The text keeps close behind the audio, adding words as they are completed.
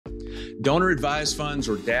Donor-advised funds,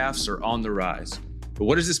 or DAFs, are on the rise. But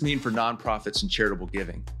what does this mean for nonprofits and charitable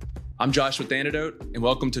giving? I'm Josh with Antidote, and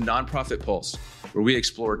welcome to Nonprofit Pulse, where we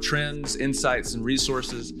explore trends, insights, and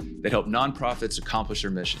resources that help nonprofits accomplish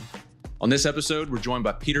their mission. On this episode, we're joined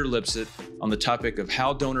by Peter Lipsett on the topic of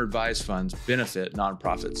how donor-advised funds benefit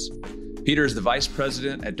nonprofits. Peter is the Vice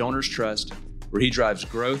President at DonorsTrust, where he drives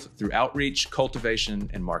growth through outreach,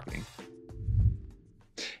 cultivation, and marketing.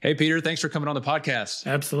 Hey, Peter, thanks for coming on the podcast.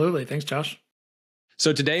 Absolutely. Thanks, Josh.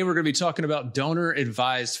 So today we're going to be talking about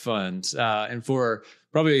donor-advised funds. And for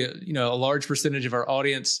probably a large percentage of our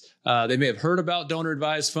audience, they may have heard about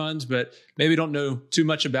donor-advised funds, but maybe don't know too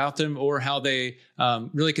much about them or how they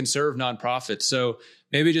really can serve nonprofits. So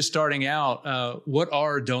maybe just starting out, what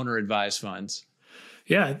are donor-advised funds?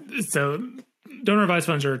 Yeah, so donor-advised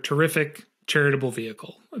funds are a terrific charitable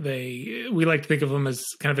vehicle. We like to think of them as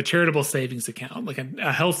kind of a charitable savings account, like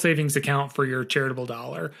a health savings account for your charitable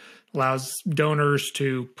dollar. Allows donors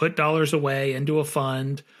to put dollars away into a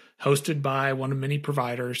fund hosted by one of many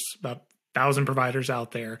providers, about 1,000 providers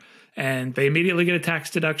out there, and they immediately get a tax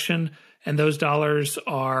deduction. And those dollars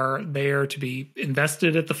are there to be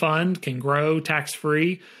invested at the fund, can grow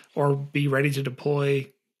tax-free, or be ready to deploy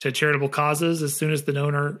to charitable causes as soon as the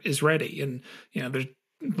donor is ready. And there's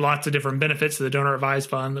lots of different benefits to the donor advised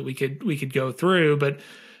fund that we could go through, but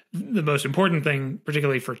the most important thing,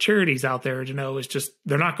 particularly for charities out there to know, is just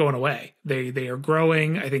they're not going away. They are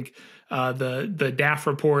growing. I think the DAF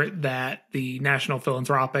report that the National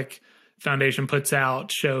Philanthropic Foundation puts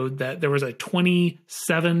out showed that there was a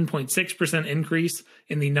 27.6% increase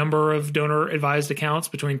in the number of donor advised accounts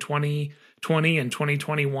between 2020 and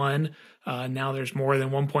 2021. Now there's more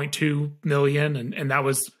than 1.2 million, and that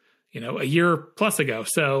was a year plus ago.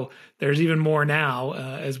 So there's even more now,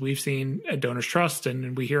 as we've seen at DonorsTrust,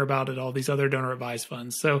 and we hear about it, all these other donor advised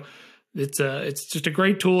funds. So it's just a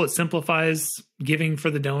great tool. It simplifies giving for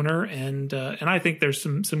the donor, and I think there's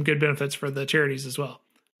some good benefits for the charities as well.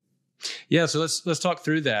 Yeah, so let's talk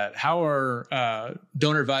through that. How are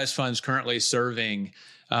donor advised funds currently serving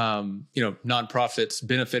nonprofits,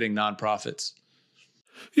 benefiting nonprofits?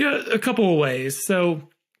 Yeah, a couple of ways. So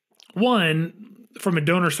one, from a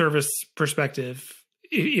donor service perspective,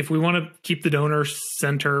 if we want to keep the donor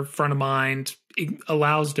center front of mind, it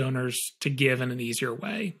allows donors to give in an easier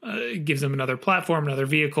way. It gives them another platform, another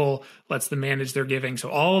vehicle, lets them manage their giving. So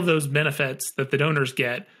all of those benefits that the donors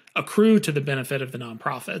get accrue to the benefit of the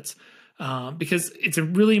nonprofits. Because it's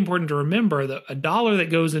really important to remember that a dollar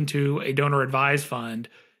that goes into a donor advised fund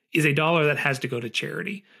is a dollar that has to go to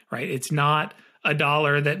charity, right? It's not a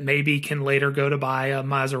dollar that maybe can later go to buy a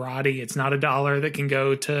Maserati. It's not a dollar that can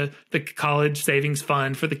go to the college savings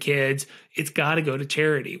fund for the kids. It's got to go to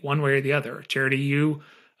charity one way or the other. A charity you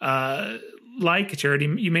like, a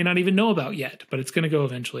charity you may not even know about yet, but it's going to go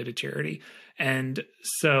eventually to charity. And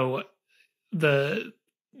so the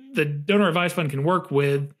donor advised fund can work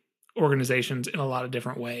with organizations in a lot of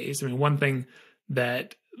different ways. I mean, one thing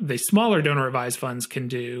that the smaller donor advised funds can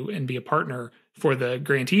do and be a partner for the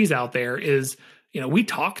grantees out there is, we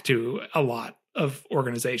talk to a lot of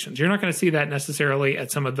organizations. You're not going to see that necessarily at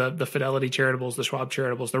some of the Fidelity Charitables, the Schwab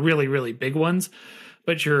Charitables, the really, really big ones.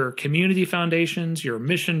 But your community foundations, your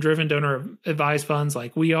mission-driven donor advised funds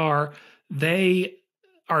like we are, they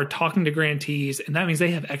are talking to grantees, and that means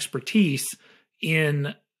they have expertise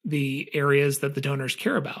in the areas that the donors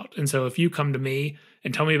care about. And so if you come to me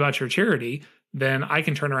and tell me about your charity, then I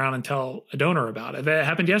can turn around and tell a donor about it. That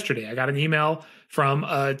happened yesterday. I got an email from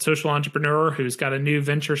a social entrepreneur who's got a new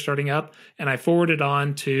venture starting up, and I forwarded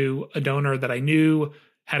on to a donor that I knew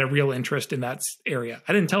had a real interest in that area.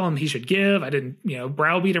 I didn't tell him he should give. I didn't,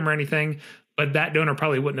 browbeat him or anything, but that donor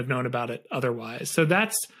probably wouldn't have known about it otherwise. So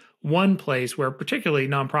that's one place where particularly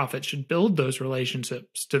nonprofits should build those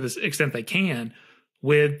relationships to the extent they can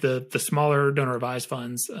with the smaller donor advised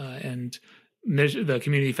funds and the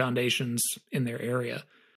community foundations in their area.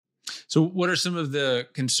 So what are some of the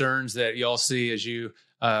concerns that y'all see as you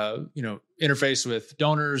interface with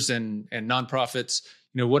donors and nonprofits?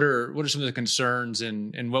 What are some of the concerns,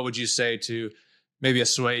 and what would you say to maybe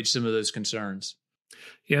assuage some of those concerns?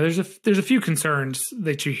 Yeah, there's a few concerns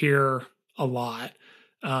that you hear a lot.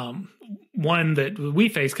 One that we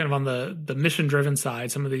face kind of on the mission-driven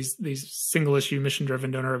side, some of these single-issue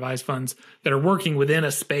mission-driven donor advised funds that are working within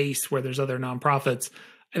a space where there's other nonprofits.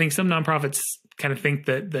 I think some nonprofits kind of think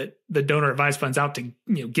that the donor advised fund's out to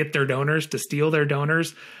get their donors, to steal their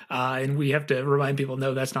donors, and we have to remind people,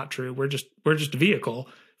 no, that's not true. We're just a vehicle.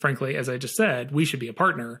 Frankly, as I just said, we should be a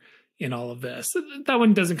partner in all of this. That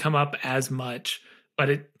one doesn't come up as much, but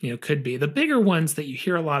it could be. The bigger ones that you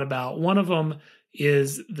hear a lot about, one of them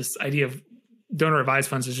is this idea of donor advised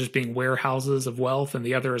funds as just being warehouses of wealth, and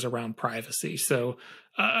the other is around privacy. So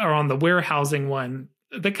on the warehousing one,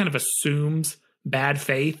 that kind of assumes bad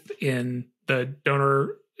faith in the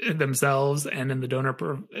donor themselves and in the donor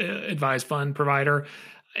advised fund provider.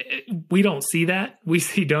 We don't see that. We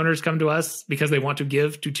see donors come to us because they want to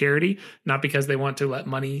give to charity, not because they want to let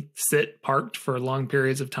money sit parked for long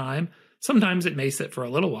periods of time. Sometimes it may sit for a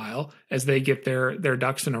little while as they get their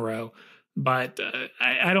ducks in a row, but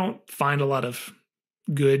I don't find a lot of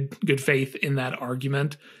good faith in that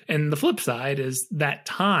argument. And the flip side is that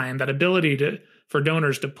time, that ability for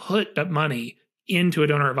donors to put that money into a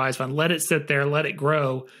donor advised fund, let it sit there, let it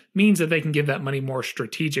grow, means that they can give that money more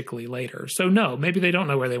strategically later. So no, maybe they don't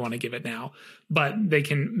know where they want to give it now, but they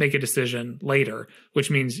can make a decision later,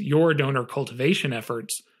 which means your donor cultivation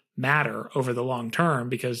efforts matter over the long term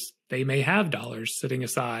because they may have dollars sitting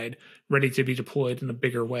aside ready to be deployed in a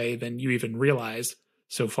bigger way than you even realize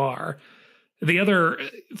so far. The other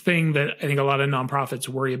thing that I think a lot of nonprofits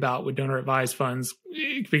worry about with donor advised funds,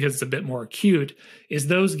 because it's a bit more acute, is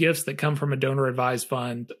those gifts that come from a donor advised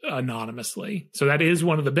fund anonymously. So that is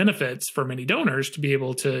one of the benefits for many donors to be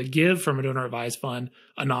able to give from a donor advised fund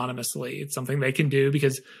anonymously. It's something they can do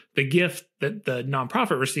because the gift that the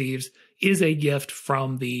nonprofit receives is a gift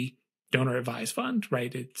from the donor advised fund,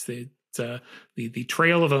 right? It's the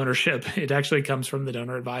trail of ownership. It actually comes from the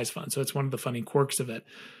donor advised fund. So it's one of the funny quirks of it.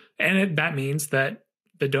 And that means that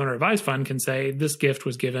the donor advised fund can say this gift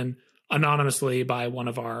was given anonymously by one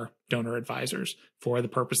of our donor advisors for the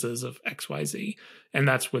purposes of XYZ. And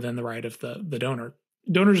that's within the right of the donor.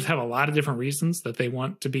 Donors have a lot of different reasons that they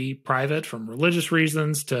want to be private, from religious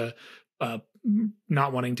reasons to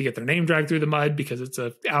not wanting to get their name dragged through the mud because it's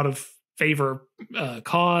a out of favor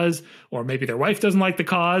cause, or maybe their wife doesn't like the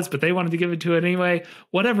cause, but they wanted to give it to it anyway.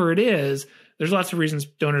 Whatever it is, there's lots of reasons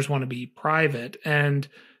donors want to be private. And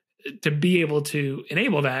to be able to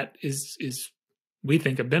enable that is we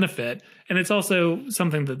think a benefit. And it's also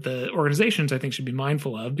something that the organizations I think should be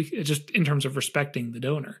mindful of, just in terms of respecting the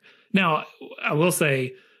donor. Now, I will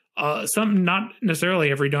say not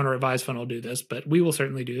necessarily every donor advised fund will do this, but we will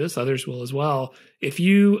certainly do this. Others will as well. If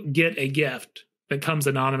you get a gift that comes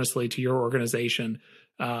anonymously to your organization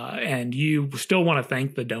and you still want to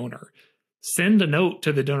thank the donor, send a note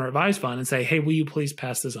to the donor advised fund and say, hey, will you please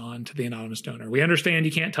pass this on to the anonymous donor? We understand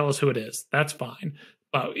you can't tell us who it is. That's fine.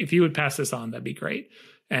 But if you would pass this on, that'd be great.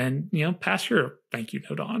 And, pass your thank you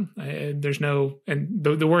note on. There's no, and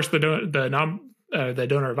the worst the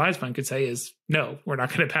donor advised fund could say is, no, we're not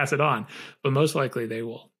going to pass it on. But most likely they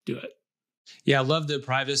will do it. Yeah, I love the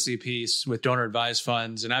privacy piece with donor advised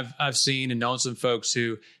funds. And I've seen and known some folks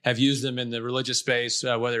who have used them in the religious space,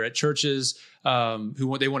 whether at churches,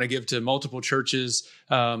 who they want to give to multiple churches,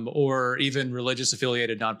 or even religious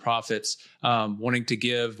affiliated nonprofits, wanting to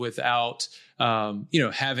give without,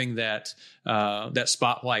 having that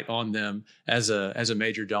spotlight on them as a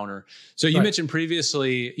major donor. So you mentioned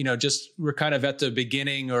previously, just we're kind of at the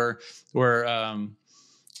beginning or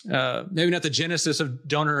maybe not the genesis of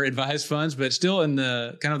donor advised funds, but still in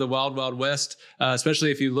the kind of the wild, wild west,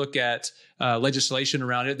 especially if you look at legislation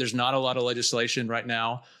around it. There's not a lot of legislation right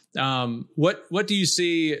now. What do you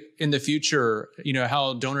see in the future,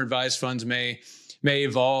 how donor advised funds may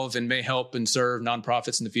evolve and may help and serve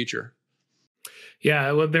nonprofits in the future?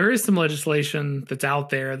 Yeah, well, there is some legislation that's out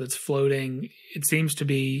there that's floating. It seems to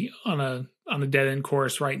be on a dead end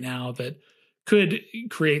course right now that could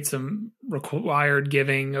create some required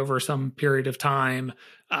giving over some period of time.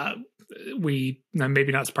 We,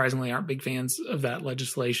 maybe not surprisingly, aren't big fans of that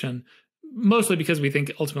legislation, mostly because we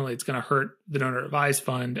think ultimately it's going to hurt the donor advised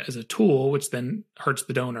fund as a tool, which then hurts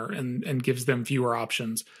the donor and gives them fewer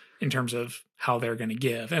options in terms of how they're going to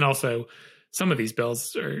give. And also, some of these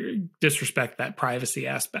bills disrespect that privacy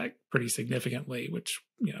aspect pretty significantly, which,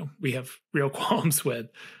 we have real qualms with.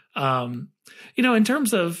 In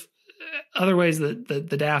terms of other ways that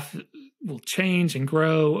the DAF will change and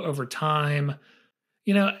grow over time,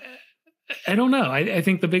 I don't know. I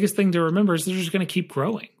think the biggest thing to remember is they're just going to keep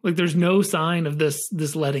growing. Like, there's no sign of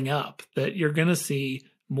this letting up, that you're going to see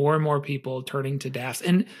more and more people turning to DAFs.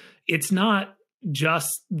 And it's not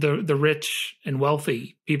just the rich and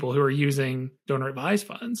wealthy people who are using donor advised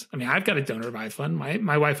funds. I mean, I've got a donor advised fund.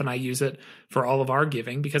 My wife and I use it for all of our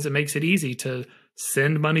giving because it makes it easy to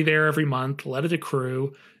send money there every month, let it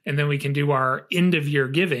accrue, and then we can do our end of year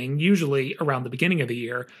giving, usually around the beginning of the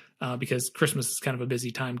year, because Christmas is kind of a busy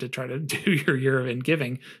time to try to do your year of end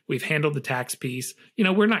giving. We've handled the tax piece.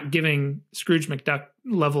 We're not giving Scrooge McDuck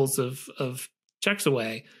levels of checks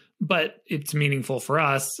away, but it's meaningful for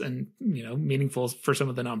us and, meaningful for some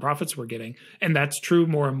of the nonprofits we're getting. And that's true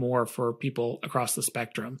more and more for people across the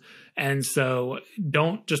spectrum. And so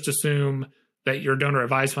don't just assume that your donor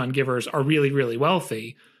advised fund givers are really, really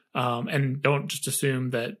wealthy. And don't just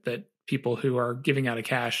assume that people who are giving out of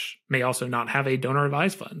cash may also not have a donor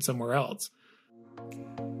advised fund somewhere else.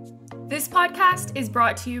 This podcast is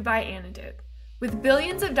brought to you by Antidote. With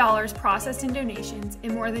billions of dollars processed in donations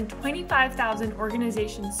and more than 25,000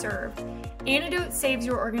 organizations served, Antidote saves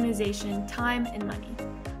your organization time and money.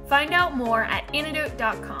 Find out more at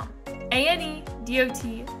antidote.com.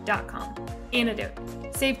 ANEDOT.com.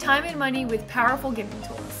 Antidote. Save time and money with powerful giving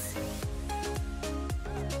tools.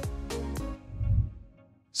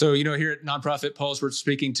 So, here at Nonprofit Pulse, we're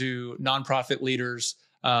speaking to nonprofit leaders,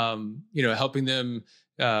 helping them,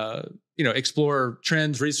 explore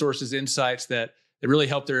trends, resources, insights that really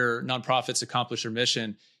help their nonprofits accomplish their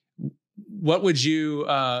mission. What would you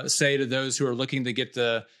say to those who are looking to get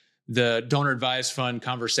the donor advised fund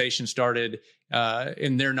conversation started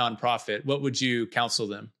in their nonprofit? What would you counsel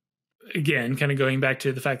them? Again, kind of going back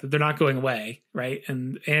to the fact that they're not going away, right?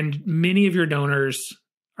 And many of your donors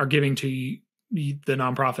are giving to the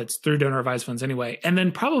nonprofits through donor advised funds anyway. And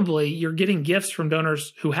then probably you're getting gifts from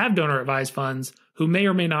donors who have donor advised funds who may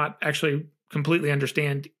or may not actually completely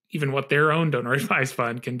understand even what their own donor advised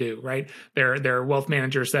fund can do, right? Their wealth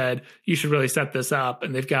manager said, you should really set this up,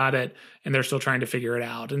 and they've got it, and they're still trying to figure it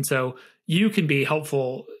out. And so you can be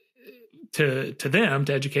helpful to them,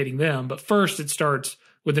 to educating them. But first it starts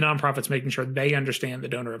with the nonprofits making sure they understand the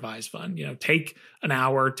donor advised fund. Take an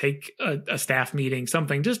hour, take a staff meeting,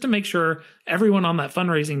 something, just to make sure everyone on that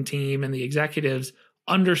fundraising team and the executives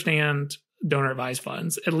understand donor advised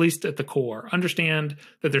funds, at least at the core. Understand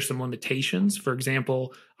that there's some limitations. For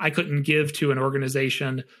example, I couldn't give to an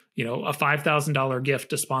organization, a $5,000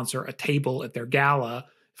 gift to sponsor a table at their gala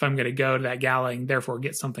if I'm going to go to that gala and therefore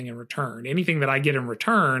get something in return. Anything that I get in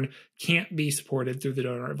return can't be supported through the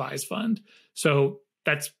donor advised fund. So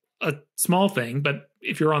that's a small thing, but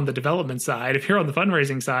if you're on the development side, if you're on the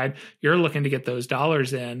fundraising side, you're looking to get those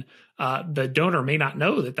dollars in. The donor may not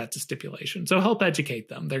know that that's a stipulation. So help educate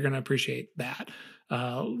them. They're going to appreciate that.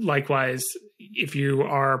 Likewise, if you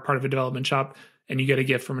are part of a development shop and you get a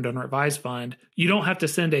gift from a donor advised fund, you don't have to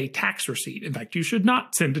send a tax receipt. In fact, you should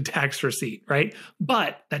not send a tax receipt, right?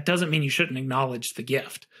 But that doesn't mean you shouldn't acknowledge the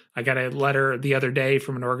gift. I got a letter the other day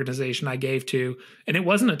from an organization I gave to, and it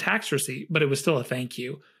wasn't a tax receipt, but it was still a thank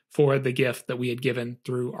you for the gift that we had given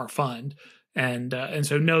through our fund. And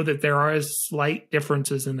so know that there are slight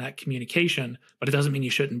differences in that communication, but it doesn't mean you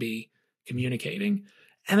shouldn't be communicating.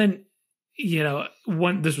 And then,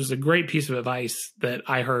 this was a great piece of advice that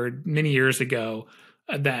I heard many years ago,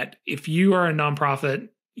 that if you are a nonprofit,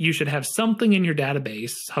 you should have something in your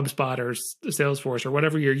database, HubSpot or Salesforce or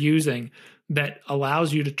whatever you're using, that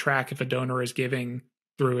allows you to track if a donor is giving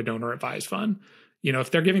through a donor advised fund. If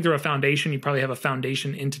they're giving through a foundation, you probably have a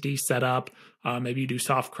foundation entity set up. Maybe you do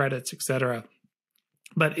soft credits, et cetera.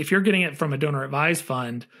 But if you're getting it from a donor advised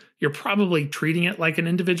fund, you're probably treating it like an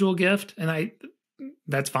individual gift. And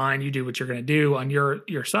that's fine. You do what you're going to do on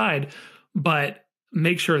your side, but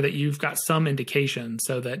make sure that you've got some indication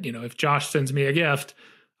so that, if Josh sends me a gift,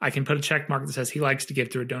 I can put a check mark that says he likes to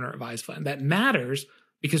give through a donor advised fund. That matters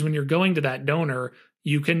because when you're going to that donor,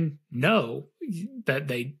 you can know that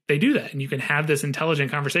they do that. And you can have this intelligent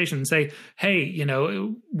conversation and say, hey,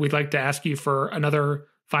 we'd like to ask you for another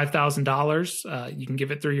 $5,000. You can give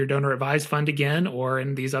it through your donor advised fund again, or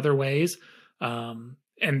in these other ways. And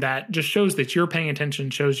that just shows that you're paying attention,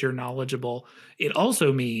 shows you're knowledgeable. It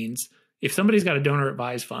also means if somebody's got a donor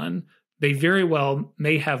advised fund, they very well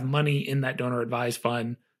may have money in that donor advised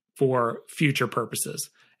fund for future purposes.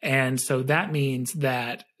 And so that means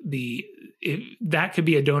that that could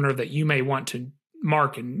be a donor that you may want to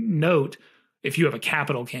mark and note if you have a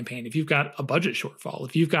capital campaign, if you've got a budget shortfall,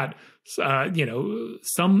 if you've got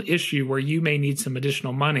some issue where you may need some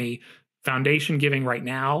additional money. Foundation giving right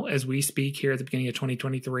now, as we speak here at the beginning of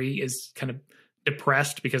 2023, is kind of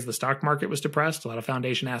depressed because the stock market was depressed. A lot of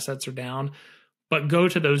foundation assets are down. But go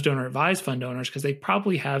to those donor advised fund donors because they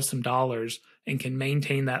probably have some dollars and can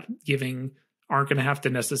maintain that giving, aren't going to have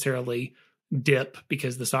to necessarily dip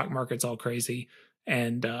because the stock market's all crazy.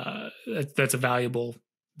 And that's a valuable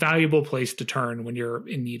place to turn when you're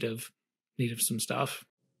in need of some stuff.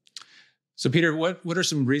 So, Peter, what are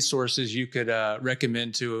some resources you could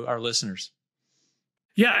recommend to our listeners?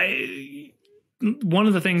 Yeah, one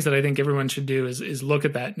of the things that I think everyone should do is look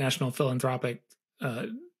at that National Philanthropic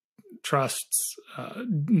Trust's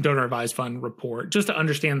donor advised fund report, just to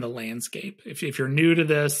understand the landscape. If you're new to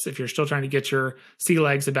this, if you're still trying to get your sea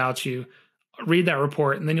legs about you, read that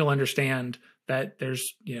report, and then you'll understand that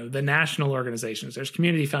there's, the national organizations, there's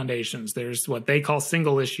community foundations, there's what they call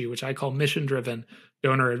single issue, which I call mission-driven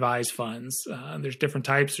donor advised funds. There's different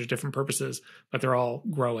types, there's different purposes, but they're all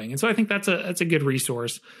growing. And so I think that's a good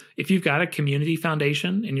resource. If you've got a community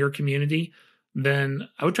foundation in your community, then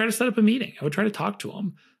I would try to set up a meeting. I would try to talk to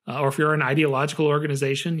them. Or if you're an ideological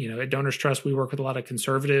organization, at DonorsTrust, we work with a lot of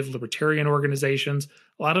conservative, libertarian organizations.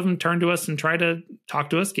 A lot of them turn to us and try to talk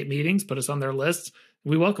to us, get meetings, put us on their lists.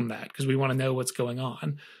 We welcome that because we want to know what's going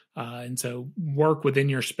on. And so work within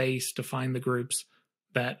your space to find the groups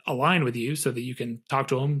that align with you so that you can talk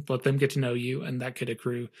to them, let them get to know you, and that could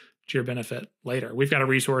accrue to your benefit later. We've got a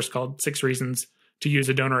resource called 6 Reasons to Use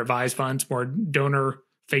a Donor Advised Fund. It's more donor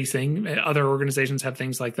facing. Other organizations have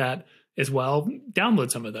things like that as well.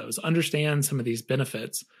 Download some of those, understand some of these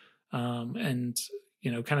benefits, and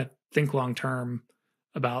kind of think long term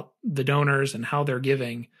about the donors and how they're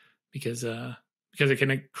giving, because it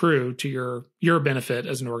can accrue to your benefit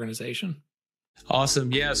as an organization.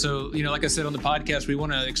 Awesome. Yeah. So, like I said on the podcast, we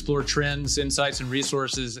want to explore trends, insights, and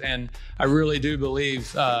resources. And I really do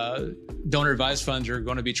believe donor advised funds are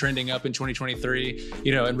going to be trending up in 2023,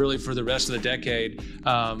 and really for the rest of the decade.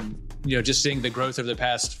 Just seeing the growth over the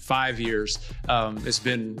past 5 years, it's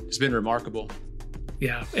been remarkable.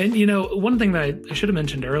 Yeah. And, one thing that I should have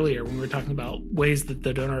mentioned earlier when we were talking about ways that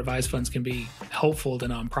the donor advised funds can be helpful to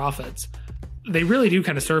nonprofits, they really do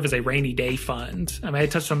kind of serve as a rainy day fund. I mean, I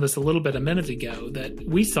touched on this a little bit a minute ago, that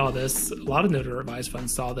we saw this, a lot of donor advised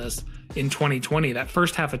funds saw this in 2020, that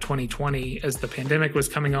first half of 2020, as the pandemic was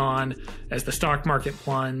coming on, as the stock market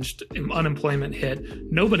plunged, unemployment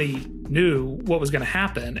hit, nobody knew what was going to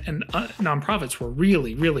happen. And nonprofits were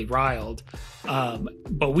really, really riled.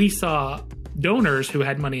 But we saw donors who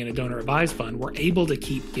had money in a donor advised fund were able to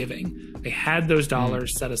keep giving. They had those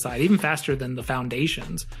dollars set aside even faster than the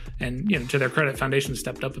foundations. And, to their credit, foundations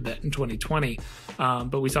stepped up a bit in 2020.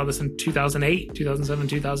 But we saw this in 2008, 2007,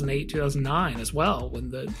 2008, 2009 as well, when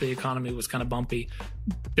the economy was kind of bumpy.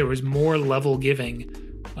 There was more level giving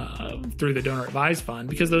through the donor advised fund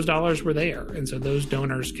because those dollars were there. And so those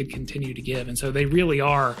donors could continue to give. And so they really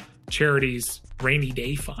are charities' rainy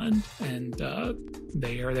day fund. And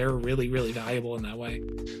they're really, really valuable in that way.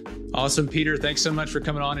 Awesome. Peter, thanks so much for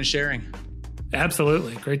coming on and sharing.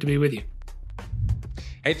 Absolutely. Great to be with you.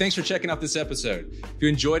 Hey, thanks for checking out this episode. If you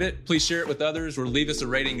enjoyed it, please share it with others or leave us a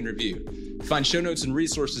rating and review. To find show notes and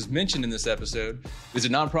resources mentioned in this episode,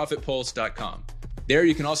 visit nonprofitpulse.com. There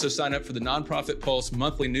you can also sign up for the Nonprofit Pulse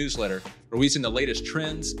monthly newsletter, where we send the latest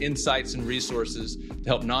trends, insights, and resources to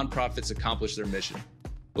help nonprofits accomplish their mission.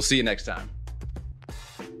 We'll see you next time.